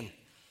come in."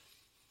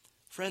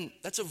 Friend,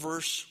 that's a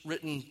verse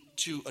written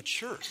to a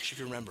church, if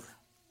you remember.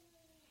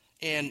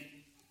 And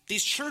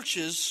these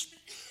churches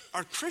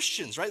are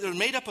Christians, right? They're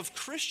made up of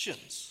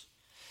Christians.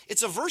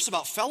 It's a verse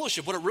about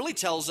fellowship. What it really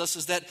tells us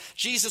is that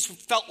Jesus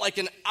felt like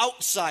an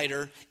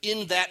outsider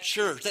in that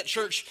church. That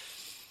church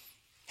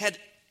had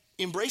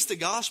embraced the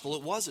gospel.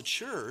 It was a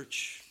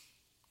church,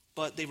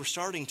 but they were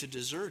starting to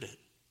desert it.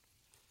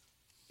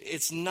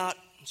 It's not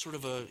sort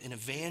of an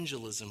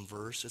evangelism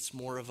verse. It's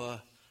more of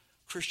a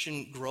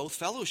Christian growth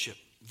fellowship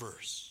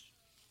verse.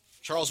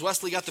 Charles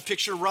Wesley got the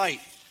picture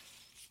right.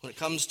 When it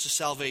comes to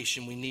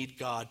salvation, we need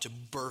God to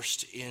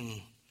burst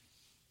in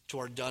to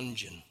our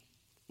dungeon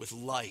with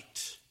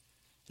light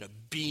and a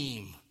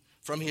beam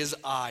from his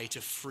eye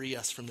to free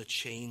us from the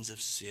chains of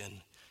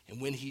sin.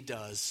 And when he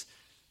does,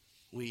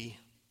 we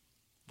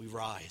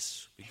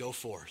rise, we go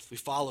forth, we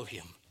follow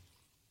him.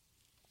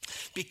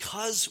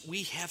 Because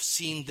we have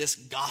seen this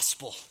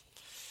gospel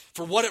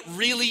for what it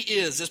really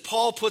is. As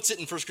Paul puts it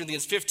in 1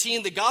 Corinthians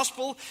 15, the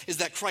gospel is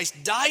that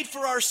Christ died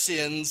for our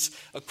sins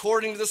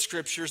according to the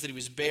scriptures, that he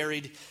was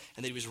buried,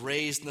 and that he was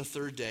raised on the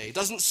third day. It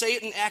doesn't say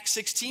it in Acts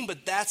 16,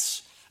 but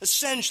that's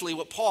essentially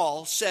what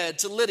Paul said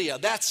to Lydia.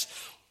 That's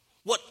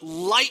what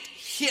light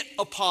hit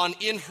upon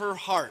in her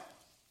heart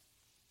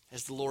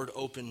as the Lord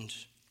opened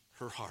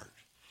her heart.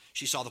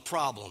 She saw the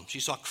problem.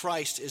 She saw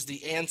Christ as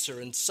the answer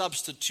and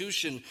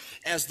substitution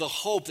as the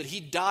hope, that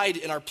he died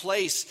in our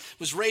place,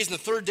 was raised on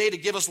the third day to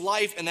give us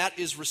life, and that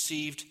is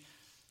received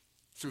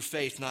through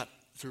faith, not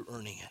through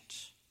earning it.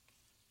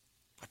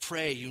 I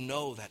pray you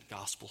know that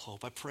gospel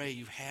hope. I pray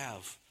you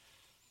have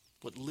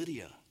what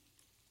Lydia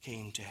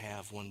came to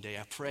have one day.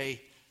 I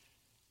pray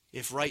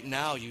if right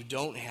now you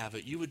don't have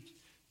it, you would,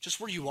 just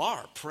where you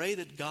are, pray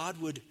that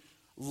God would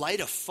light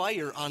a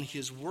fire on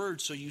his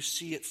word so you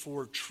see it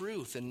for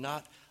truth and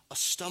not a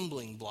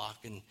stumbling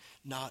block and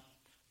not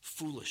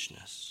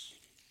foolishness.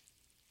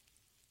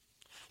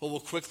 Well, we'll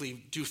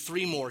quickly do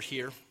 3 more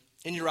here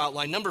in your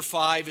outline. Number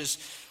 5 is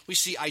we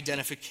see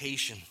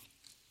identification.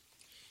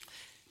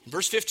 In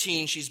verse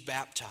 15, she's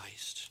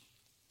baptized.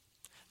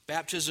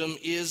 Baptism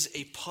is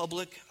a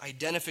public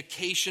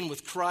identification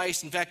with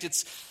Christ. In fact,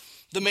 it's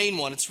the main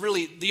one. It's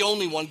really the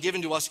only one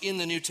given to us in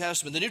the New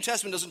Testament. The New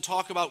Testament doesn't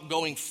talk about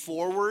going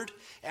forward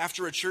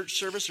after a church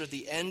service or at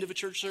the end of a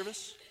church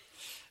service.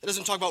 It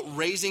doesn't talk about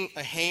raising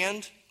a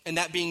hand and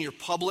that being your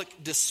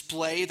public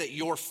display that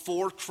you're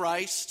for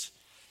Christ.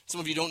 Some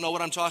of you don't know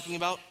what I'm talking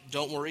about.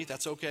 Don't worry,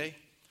 that's okay.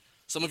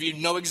 Some of you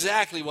know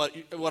exactly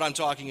what I'm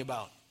talking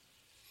about.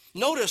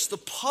 Notice the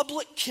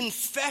public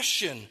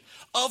confession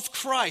of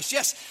Christ.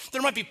 Yes,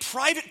 there might be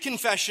private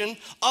confession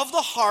of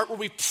the heart where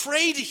we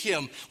pray to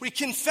him, we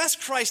confess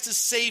Christ as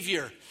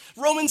Savior.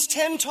 Romans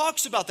 10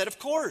 talks about that, of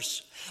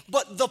course.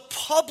 But the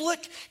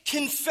public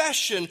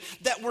confession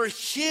that we're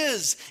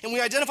his and we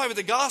identify with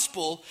the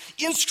gospel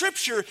in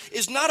Scripture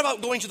is not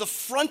about going to the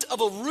front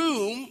of a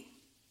room.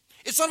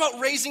 It's not about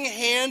raising a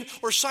hand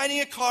or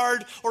signing a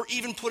card or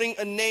even putting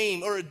a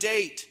name or a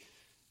date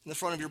in the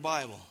front of your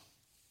Bible.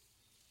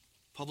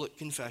 Public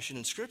confession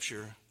in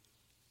Scripture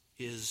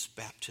is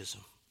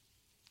baptism.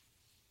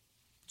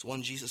 It's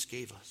one Jesus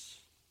gave us.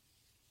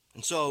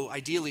 And so,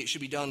 ideally, it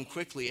should be done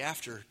quickly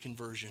after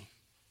conversion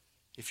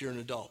if you're an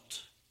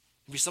adult.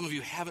 Maybe some of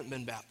you haven't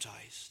been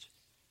baptized,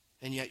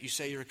 and yet you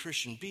say you're a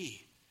Christian.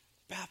 Be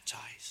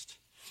baptized.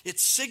 It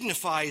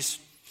signifies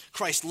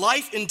Christ's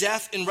life and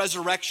death and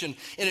resurrection,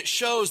 and it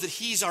shows that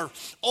he's our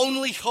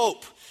only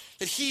hope,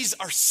 that he's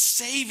our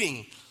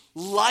saving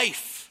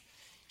life.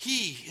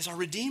 He is our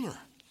Redeemer.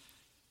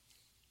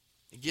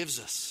 It gives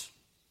us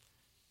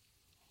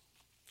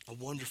a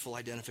wonderful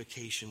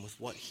identification with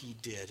what he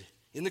did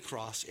in the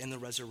cross and the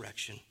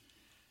resurrection.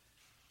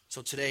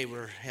 So today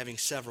we're having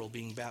several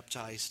being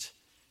baptized,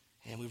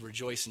 and we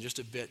rejoice in just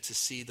a bit to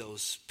see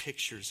those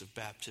pictures of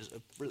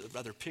baptism,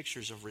 rather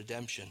pictures of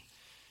redemption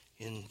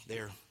in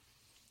their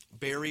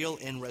burial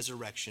and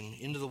resurrection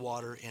into the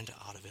water and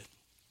out of it.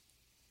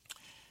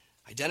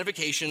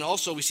 Identification.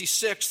 Also, we see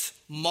sixth,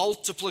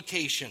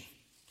 multiplication.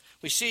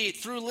 We see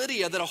through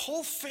Lydia that a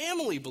whole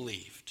family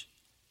believed.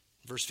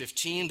 Verse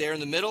 15 there in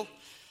the middle,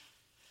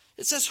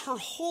 it says her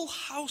whole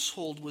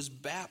household was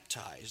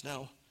baptized.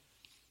 Now,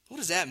 what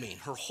does that mean?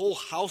 Her whole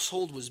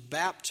household was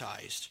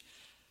baptized.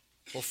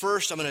 Well,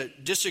 first, I'm going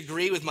to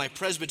disagree with my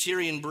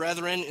Presbyterian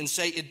brethren and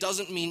say it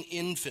doesn't mean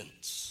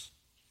infants.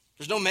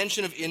 There's no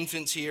mention of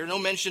infants here, no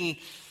mention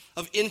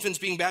of infants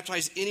being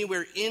baptized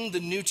anywhere in the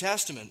New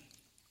Testament.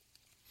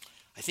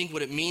 I think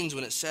what it means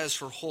when it says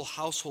her whole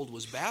household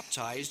was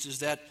baptized is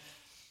that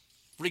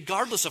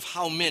regardless of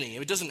how many,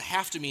 it doesn't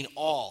have to mean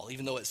all,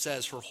 even though it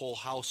says her whole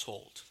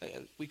household.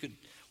 We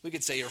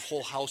could say your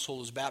whole household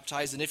was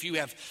baptized, and if you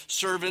have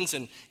servants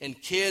and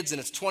kids and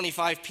it's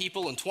 25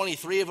 people and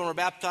 23 of them are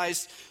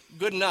baptized,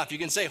 good enough. You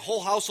can say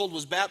whole household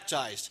was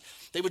baptized.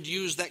 They would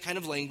use that kind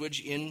of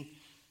language in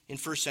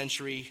first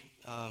century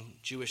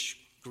Jewish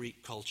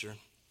Greek culture.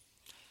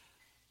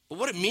 But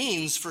what it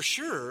means for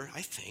sure,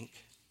 I think,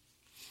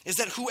 is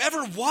that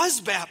whoever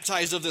was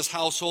baptized of this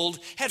household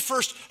had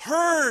first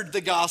heard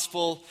the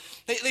gospel.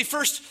 They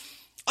first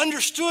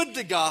understood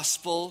the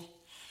gospel.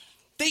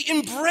 They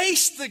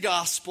embraced the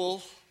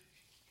gospel.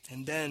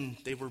 And then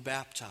they were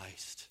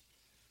baptized.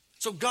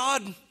 So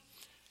God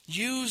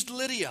used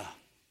Lydia.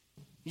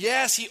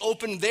 Yes, he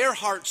opened their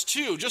hearts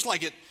too. Just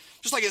like it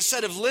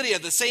said of Lydia,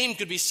 the same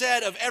could be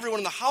said of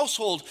everyone in the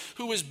household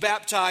who was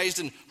baptized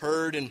and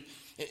heard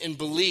and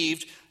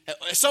believed.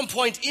 At some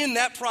point in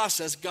that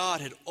process,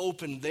 God had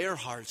opened their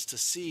hearts to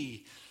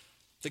see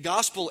the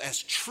gospel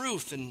as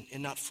truth and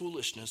not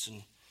foolishness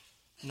and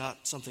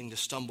not something to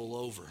stumble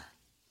over.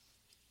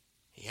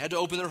 He had to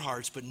open their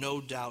hearts, but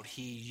no doubt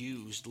he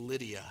used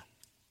Lydia,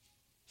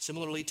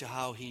 similarly to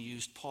how he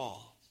used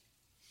Paul,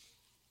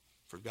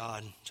 for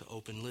God to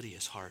open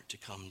Lydia's heart to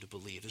come to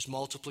believe. There's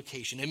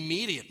multiplication,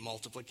 immediate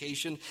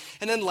multiplication,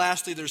 and then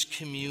lastly, there's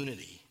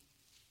community.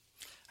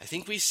 I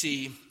think we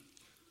see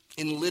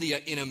in Lydia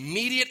an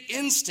immediate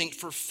instinct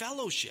for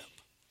fellowship.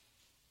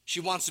 She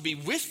wants to be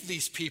with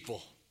these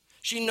people.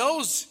 She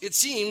knows, it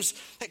seems,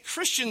 that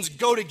Christians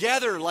go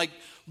together like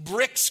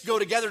bricks go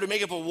together to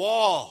make up a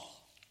wall.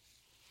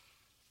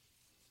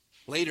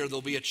 Later,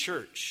 there'll be a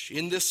church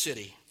in this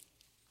city,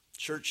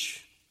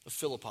 Church of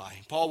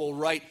Philippi. Paul will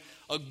write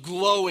a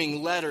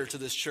glowing letter to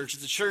this church.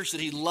 It's a church that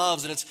he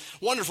loves, and it's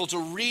wonderful to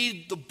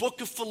read the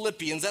book of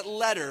Philippians, that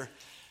letter,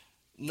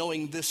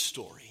 knowing this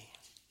story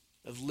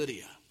of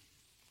Lydia.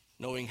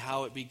 Knowing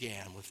how it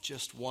began with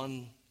just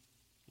one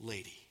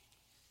lady.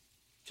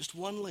 Just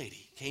one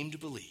lady came to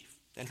believe.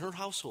 Then her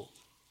household.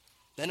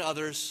 Then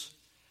others.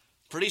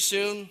 Pretty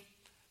soon,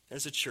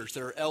 there's a church.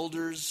 There are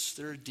elders.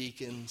 There are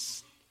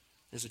deacons.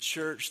 There's a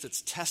church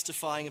that's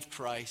testifying of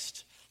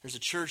Christ. There's a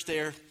church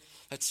there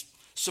that's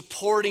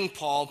supporting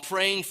Paul,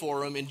 praying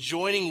for him, and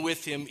joining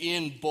with him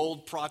in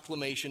bold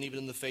proclamation, even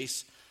in the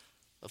face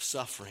of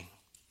suffering.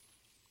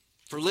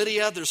 For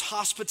Lydia, there's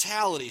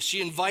hospitality.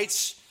 She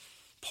invites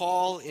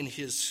Paul in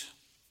his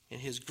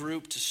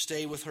group to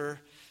stay with her.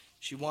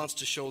 She wants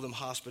to show them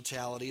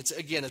hospitality.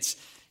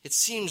 It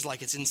seems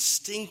like it's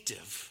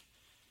instinctive.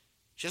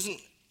 She hasn't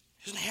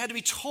had to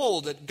be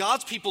told that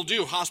God's people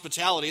do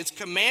hospitality. It's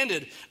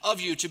commanded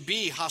of you to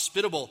be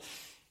hospitable.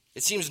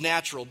 It seems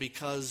natural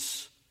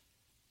because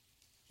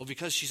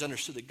she's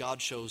understood that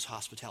God shows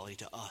hospitality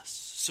to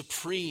us.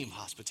 Supreme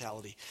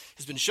hospitality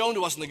has been shown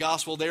to us in the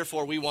gospel.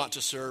 Therefore, we want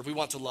to serve, we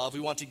want to love, we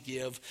want to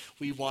give,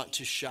 we want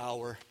to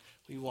shower.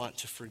 We want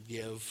to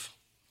forgive.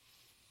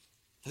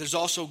 There's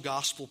also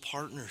gospel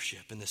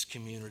partnership in this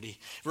community.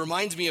 It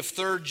reminds me of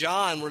 3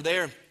 John, where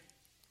there,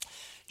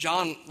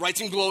 John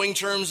writes in glowing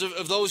terms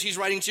of those he's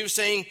writing to,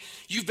 saying,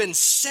 you've been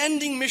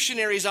sending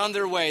missionaries on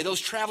their way, those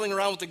traveling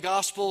around with the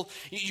gospel.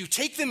 You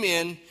take them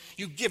in,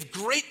 you give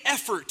great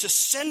effort to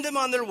send them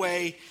on their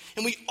way,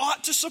 and we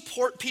ought to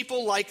support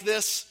people like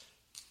this.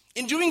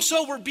 In doing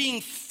so, we're being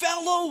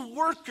fellow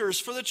workers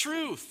for the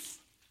truth.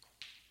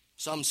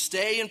 Some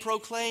stay and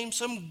proclaim,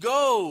 some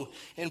go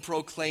and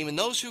proclaim, and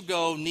those who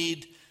go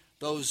need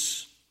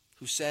those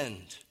who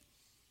send.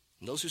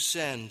 And those who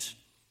send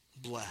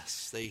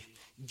bless. They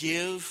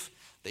give,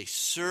 they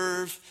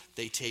serve,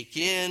 they take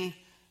in,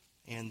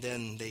 and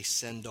then they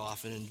send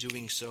off. And in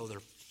doing so, they're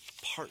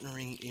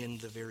partnering in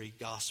the very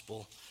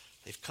gospel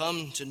they've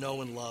come to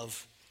know and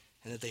love,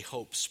 and that they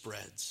hope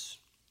spreads.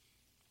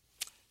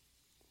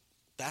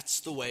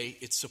 That's the way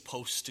it's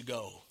supposed to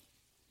go.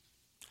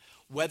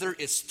 Whether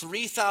it's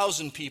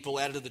 3,000 people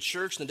added to the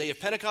church in the day of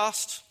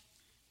Pentecost,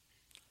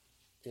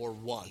 or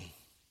one,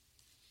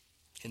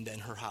 and then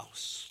her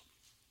house,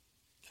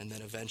 and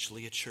then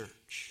eventually a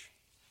church.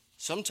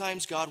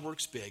 Sometimes God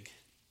works big.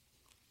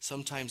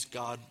 Sometimes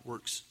God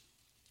works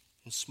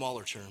in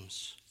smaller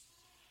terms.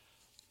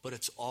 But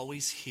it's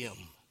always Him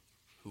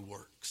who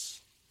works.